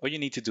here, all you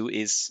need to do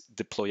is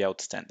deploy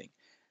outstanding.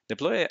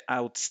 Deploy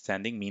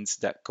outstanding means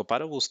that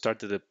Copado will start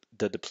the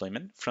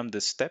deployment from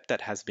the step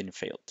that has been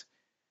failed.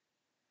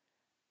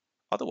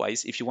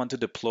 Otherwise, if you want to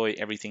deploy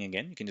everything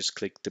again, you can just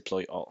click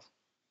deploy all.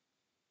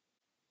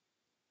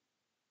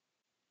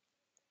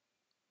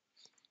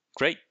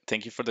 Great,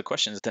 thank you for the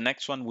questions. The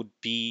next one would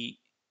be,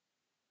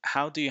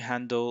 how do you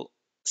handle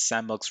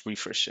sandbox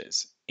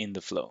refreshes in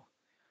the flow?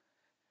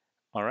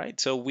 All right,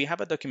 so we have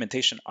a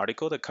documentation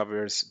article that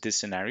covers this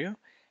scenario.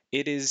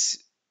 It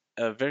is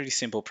a very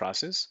simple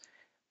process.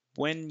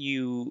 When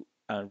you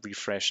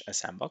refresh a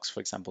sandbox, for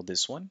example,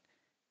 this one,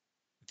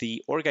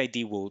 the org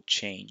ID will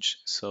change.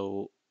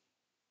 So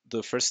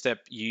the first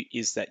step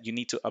is that you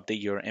need to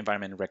update your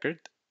environment record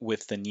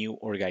with the new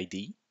org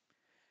ID,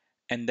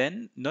 and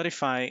then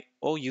notify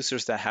all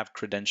users that have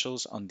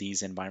credentials on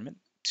these environment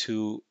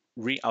to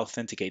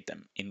re-authenticate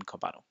them in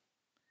Copado.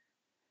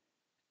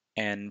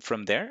 And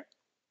from there,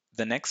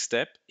 the next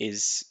step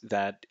is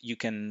that you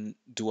can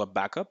do a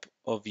backup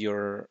of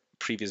your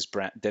previous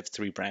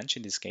dev3 branch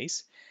in this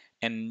case,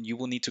 and you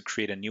will need to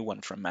create a new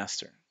one from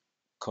master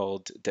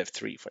called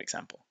dev3, for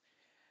example.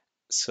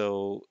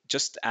 So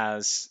just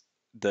as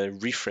the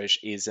refresh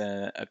is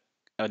a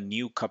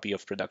new copy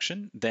of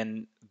production,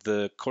 then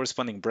the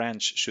corresponding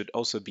branch should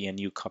also be a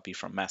new copy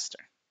from master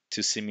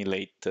to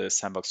simulate the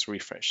sandbox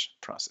refresh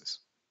process.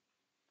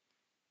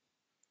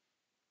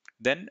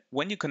 Then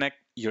when you connect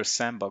your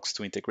sandbox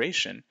to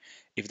integration,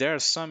 if there are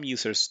some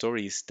user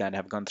stories that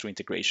have gone through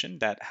integration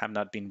that have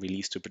not been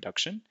released to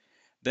production,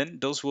 then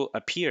those will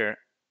appear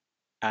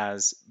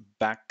as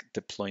back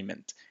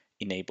deployment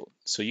enabled.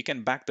 So you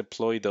can back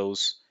deploy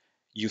those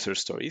user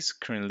stories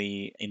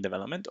currently in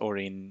development or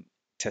in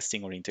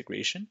testing or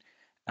integration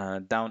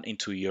down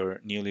into your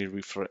newly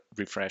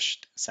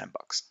refreshed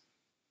sandbox.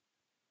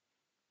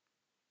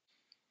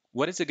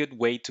 What is a good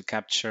way to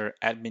capture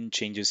admin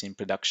changes in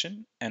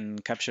production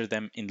and capture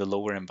them in the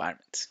lower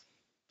environment?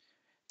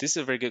 This is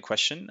a very good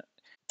question.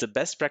 The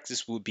best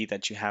practice would be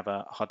that you have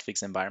a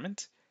hotfix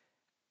environment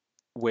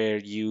where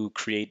you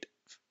create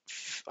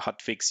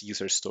hotfix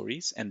user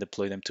stories and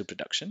deploy them to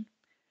production.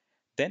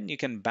 Then you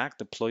can back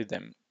deploy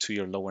them to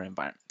your lower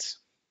environments.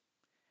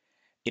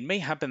 It may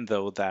happen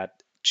though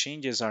that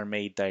changes are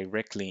made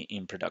directly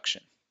in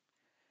production.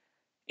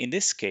 In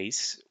this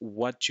case,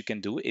 what you can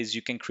do is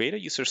you can create a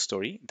user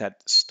story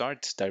that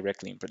starts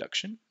directly in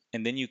production,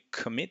 and then you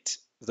commit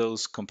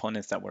those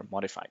components that were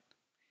modified.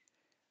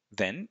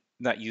 Then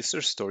that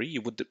user story,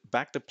 you would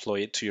back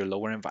deploy it to your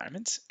lower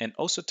environments and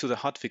also to the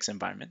hotfix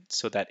environment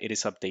so that it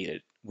is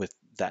updated with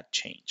that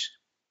change.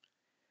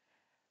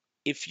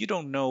 If you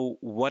don't know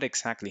what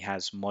exactly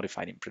has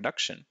modified in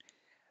production,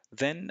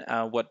 then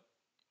what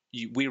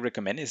we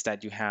recommend is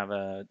that you have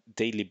a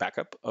daily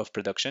backup of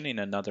production in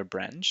another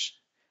branch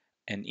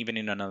and even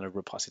in another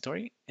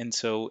repository. And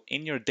so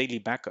in your daily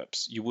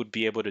backups, you would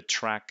be able to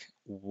track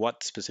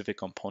what specific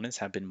components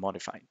have been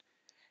modified.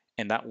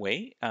 And that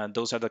way,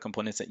 those are the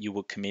components that you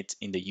will commit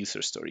in the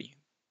user story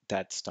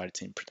that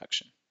starts in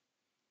production.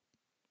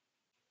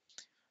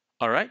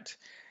 All right,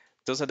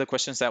 those are the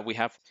questions that we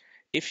have.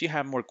 If you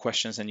have more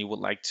questions and you would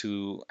like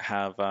to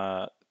have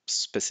a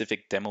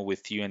specific demo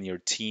with you and your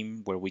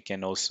team where we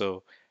can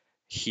also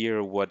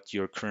hear what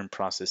your current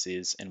process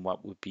is and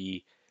what would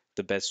be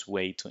the best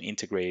way to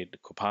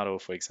integrate Copado,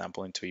 for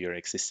example, into your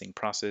existing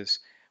process,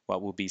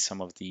 what will be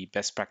some of the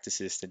best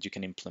practices that you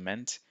can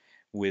implement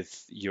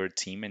with your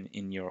team and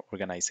in your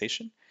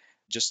organization,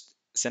 just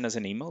send us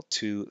an email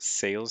to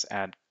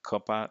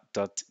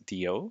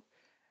sales@copa.do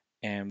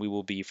and we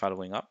will be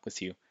following up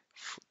with you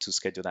to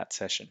schedule that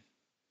session.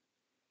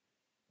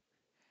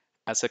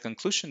 As a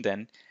conclusion,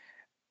 then,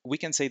 we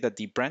can say that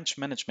the branch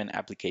management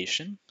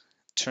application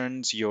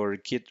turns your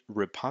Git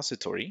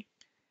repository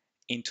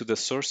into the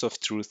source of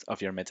truth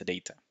of your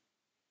metadata.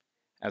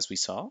 As we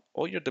saw,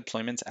 all your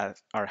deployments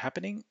are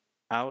happening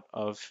out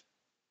of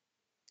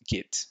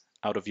Git,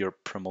 out of your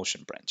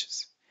promotion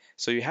branches.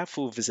 So you have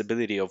full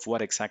visibility of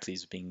what exactly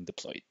is being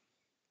deployed.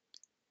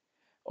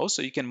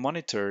 Also, you can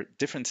monitor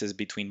differences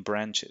between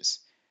branches,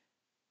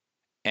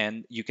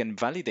 and you can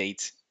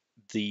validate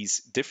these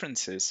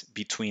differences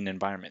between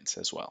environments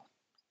as well.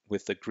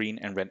 With the green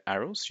and red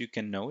arrows, you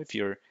can know if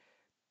your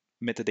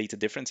metadata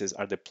differences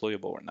are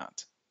deployable or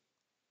not.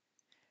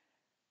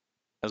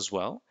 As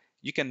well,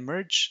 you can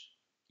merge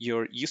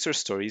your user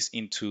stories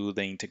into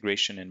the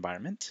integration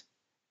environment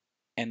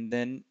and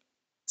then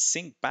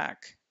sync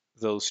back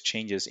those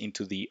changes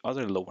into the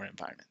other lower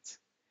environments.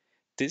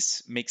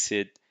 This makes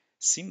it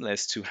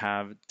seamless to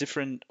have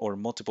different or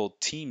multiple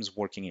teams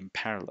working in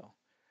parallel,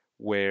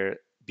 where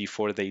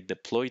before they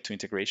deploy to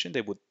integration,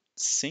 they would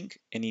sync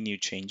any new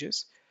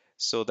changes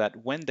so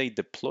that when they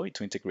deploy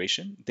to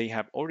integration, they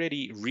have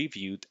already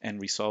reviewed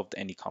and resolved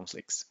any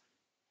conflicts.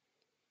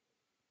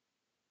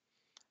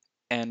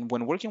 And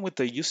when working with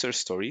the user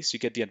stories, you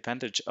get the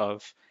advantage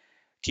of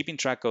keeping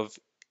track of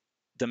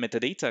the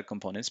metadata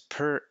components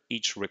per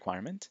each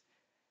requirement,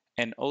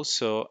 and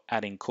also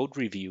adding code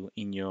review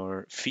in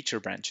your feature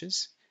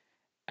branches,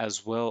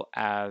 as well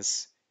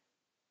as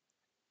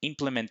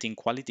implementing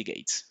quality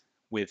gates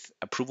with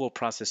approval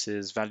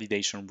processes,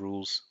 validation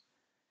rules,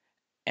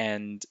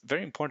 and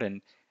very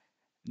important,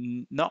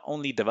 not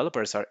only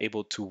developers are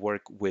able to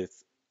work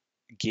with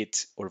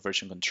Git or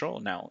version control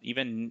now,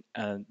 even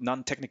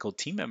non-technical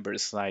team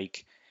members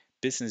like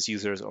business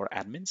users or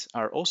admins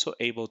are also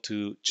able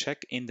to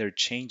check in their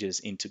changes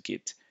into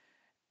Git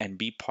and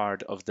be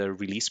part of the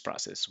release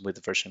process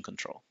with version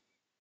control.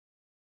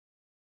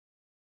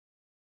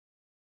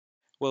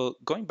 Well,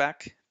 going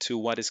back to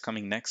what is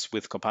coming next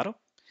with Copado,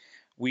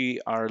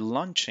 we are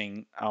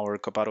launching our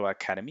Copado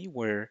Academy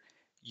where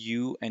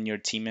you and your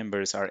team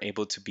members are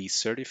able to be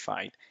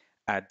certified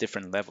at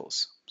different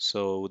levels.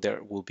 So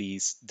there will be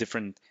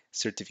different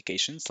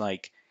certifications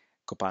like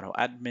Copado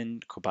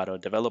Admin, Copado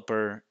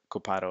Developer,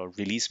 Copado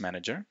Release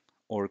Manager,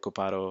 or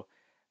Copado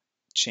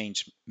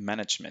Change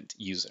Management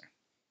User.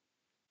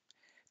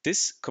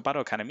 This Copado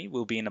Academy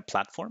will be in a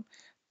platform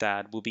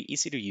that will be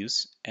easy to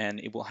use and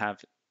it will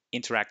have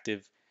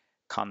interactive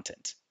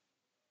content.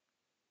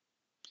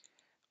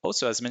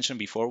 Also, as mentioned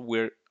before,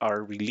 we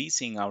are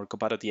releasing our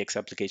Copado DX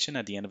application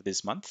at the end of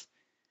this month,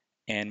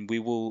 and we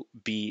will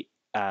be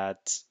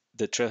at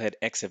the Trailhead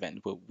X event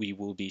where we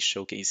will be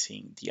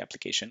showcasing the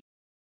application.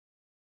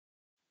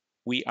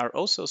 We are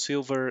also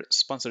Silver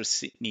Sponsor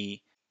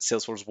Sydney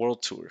Salesforce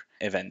World Tour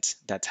event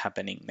that's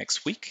happening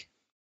next week.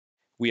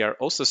 We are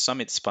also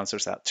Summit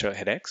sponsors at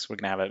Trailhead X. We're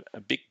gonna have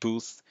a big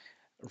booth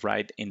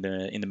right in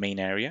the main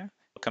area.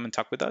 Come and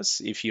talk with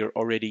us if you're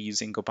already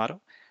using Copado.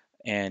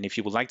 And if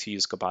you would like to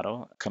use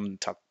Copado, come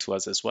and talk to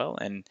us as well,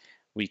 and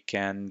we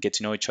can get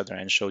to know each other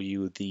and show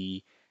you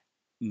the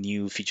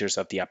new features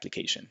of the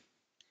application.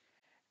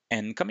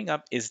 And coming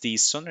up is the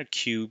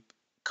SonarQube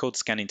code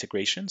scan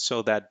integration,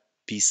 so that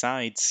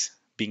besides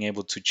being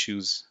able to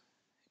choose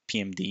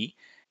PMD,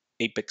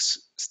 Apex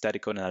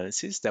static code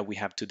analysis that we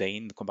have today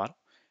in Copado,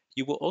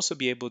 you will also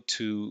be able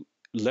to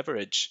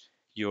leverage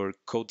your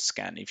code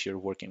scan if you're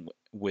working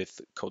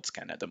with code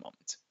scan at the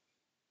moment.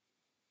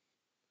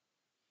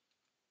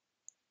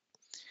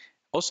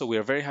 Also, we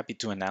are very happy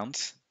to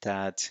announce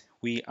that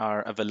we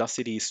are a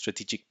Velocity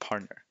strategic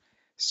partner.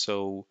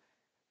 So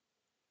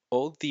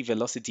all the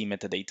Velocity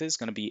metadata is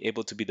going to be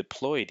able to be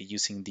deployed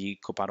using the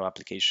Copado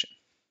application.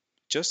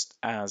 Just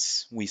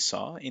as we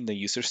saw in the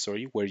user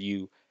story where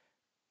you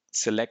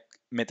select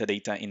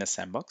metadata in a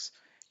sandbox,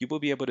 you will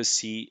be able to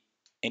see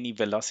any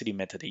Velocity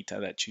metadata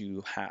that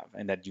you have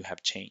and that you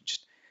have changed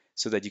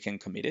so that you can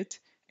commit it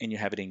and you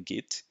have it in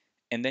Git.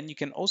 And then you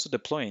can also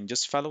deploy in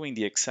just following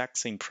the exact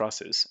same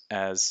process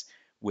as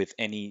with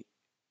any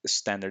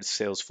standard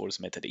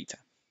Salesforce metadata.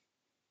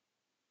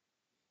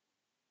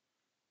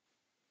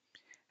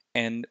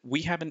 And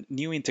we have a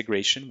new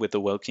integration with the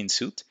Welkin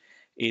Suite.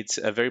 It's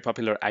a very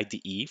popular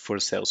IDE for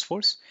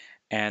Salesforce.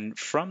 And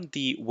from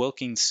the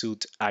Welkin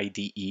Suite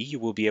IDE, you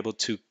will be able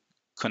to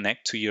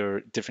connect to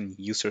your different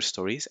user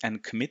stories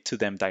and commit to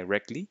them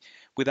directly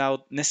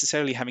without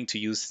necessarily having to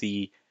use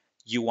the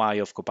UI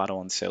of Copado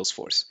on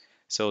Salesforce.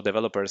 So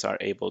developers are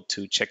able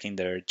to check in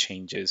their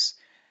changes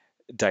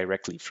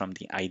directly from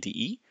the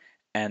IDE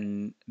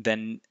and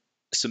then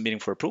submitting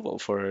for approval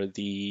for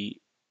the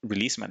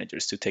release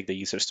managers to take the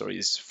user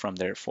stories from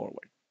there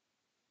forward.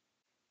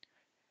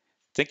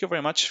 Thank you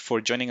very much for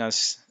joining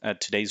us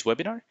at today's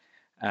webinar.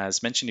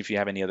 As mentioned, if you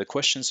have any other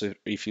questions or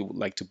if you would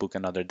like to book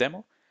another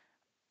demo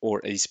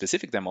or a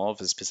specific demo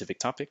of a specific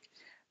topic,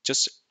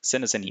 just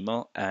send us an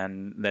email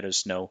and let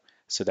us know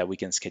so that we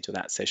can schedule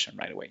that session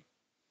right away.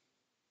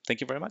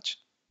 Thank you very much.